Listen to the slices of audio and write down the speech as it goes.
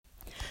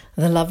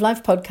The Love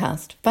Life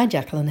Podcast by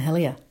Jacqueline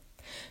Hellier.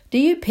 Do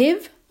you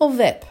PIV or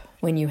VEP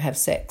when you have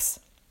sex?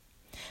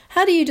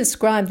 How do you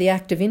describe the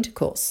act of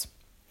intercourse?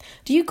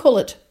 Do you call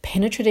it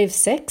penetrative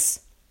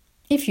sex?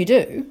 If you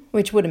do,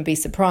 which wouldn't be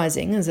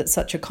surprising as it's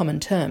such a common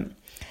term,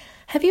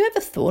 have you ever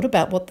thought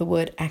about what the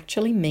word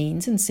actually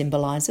means and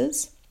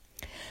symbolises?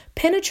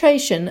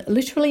 Penetration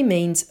literally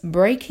means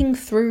breaking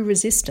through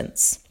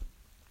resistance,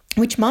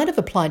 which might have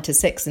applied to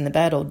sex in the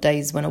bad old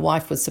days when a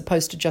wife was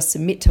supposed to just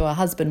submit to her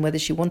husband whether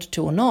she wanted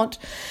to or not,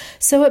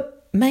 so it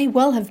may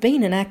well have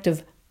been an act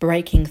of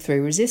breaking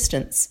through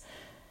resistance.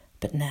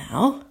 But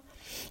now,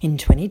 in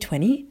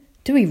 2020,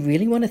 do we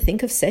really want to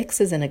think of sex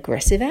as an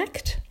aggressive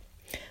act?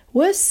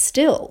 Worse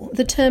still,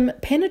 the term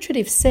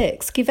penetrative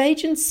sex gives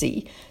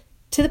agency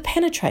to the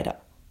penetrator,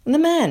 the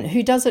man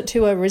who does it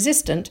to a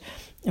resistant,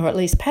 or at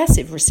least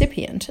passive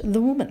recipient,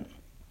 the woman.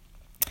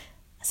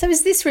 So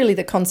is this really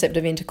the concept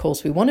of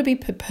intercourse we want to be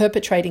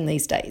perpetrating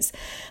these days?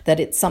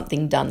 That it's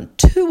something done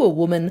to a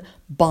woman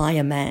by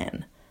a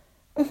man?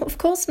 Of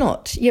course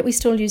not, yet we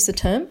still use the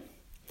term.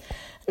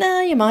 Now,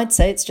 you might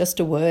say it's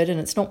just a word and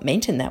it's not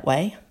meant in that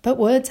way, but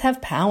words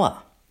have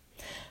power.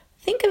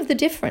 Think of the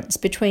difference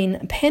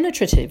between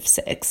penetrative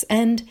sex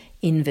and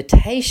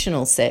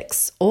invitational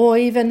sex, or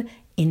even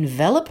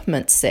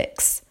envelopment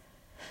sex.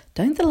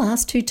 Don't the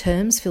last two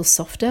terms feel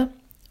softer,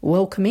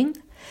 welcoming,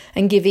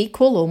 and give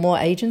equal or more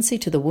agency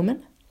to the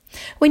woman?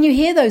 When you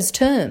hear those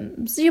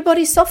terms, your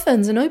body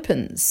softens and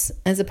opens,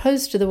 as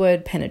opposed to the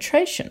word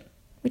penetration,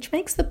 which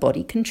makes the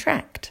body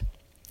contract.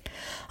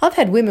 I've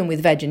had women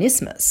with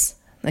vaginismus,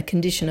 a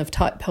condition of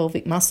tight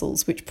pelvic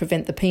muscles which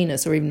prevent the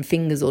penis or even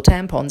fingers or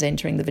tampons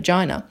entering the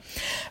vagina,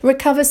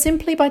 recover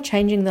simply by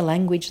changing the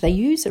language they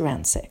use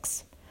around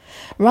sex.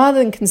 Rather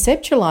than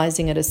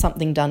conceptualizing it as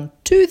something done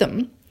to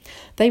them,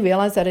 they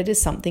realise that it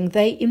is something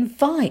they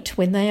invite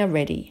when they are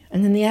ready,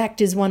 and then the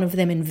act is one of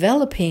them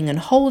enveloping and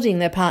holding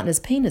their partner's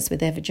penis with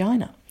their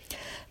vagina.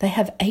 They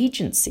have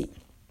agency.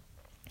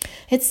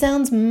 It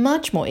sounds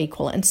much more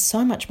equal and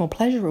so much more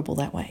pleasurable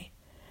that way.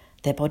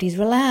 Their bodies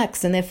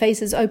relax and their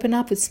faces open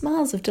up with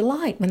smiles of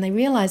delight when they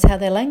realise how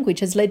their language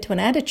has led to an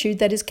attitude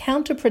that is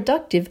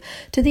counterproductive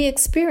to the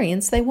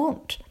experience they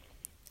want,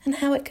 and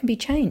how it can be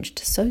changed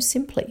so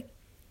simply.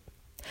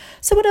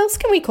 So what else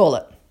can we call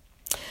it?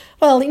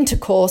 Well,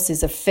 intercourse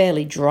is a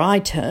fairly dry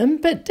term,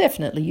 but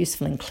definitely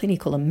useful in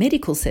clinical and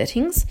medical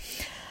settings.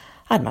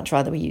 I'd much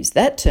rather we use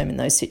that term in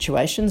those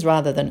situations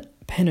rather than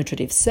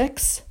penetrative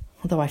sex,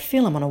 although I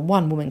feel I'm on a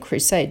one-woman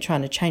crusade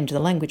trying to change the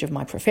language of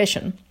my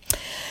profession.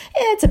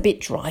 It's a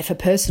bit dry for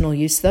personal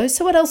use though,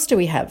 so what else do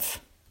we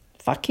have?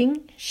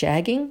 Fucking,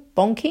 shagging,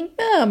 bonking,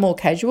 more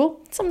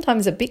casual,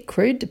 sometimes a bit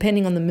crude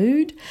depending on the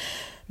mood.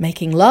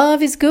 Making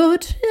love is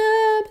good,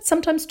 but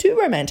sometimes too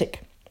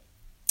romantic.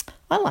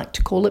 I like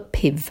to call it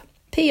PIV.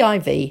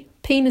 PIV,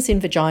 penis in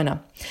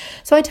vagina.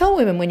 So I tell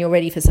women when you're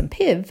ready for some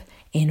PIV,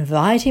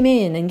 invite him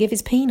in and give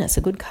his penis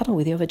a good cuddle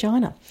with your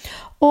vagina.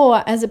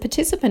 Or as a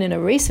participant in a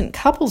recent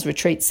couples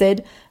retreat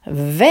said,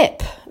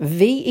 VEP,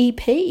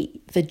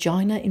 V-E-P,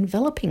 vagina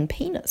enveloping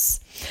penis.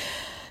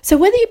 So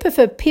whether you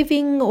prefer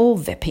PIVing or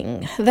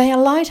VEPing, they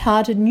are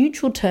light-hearted,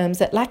 neutral terms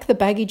that lack the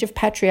baggage of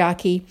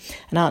patriarchy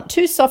and aren't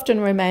too soft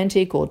and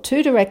romantic or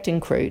too direct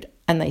and crude.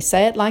 And they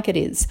say it like it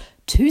is,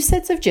 two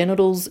sets of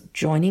genitals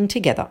joining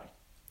together.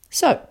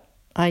 So,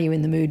 are you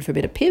in the mood for a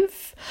bit of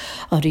PIV,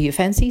 or do you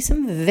fancy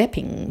some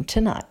VEPing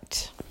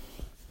tonight?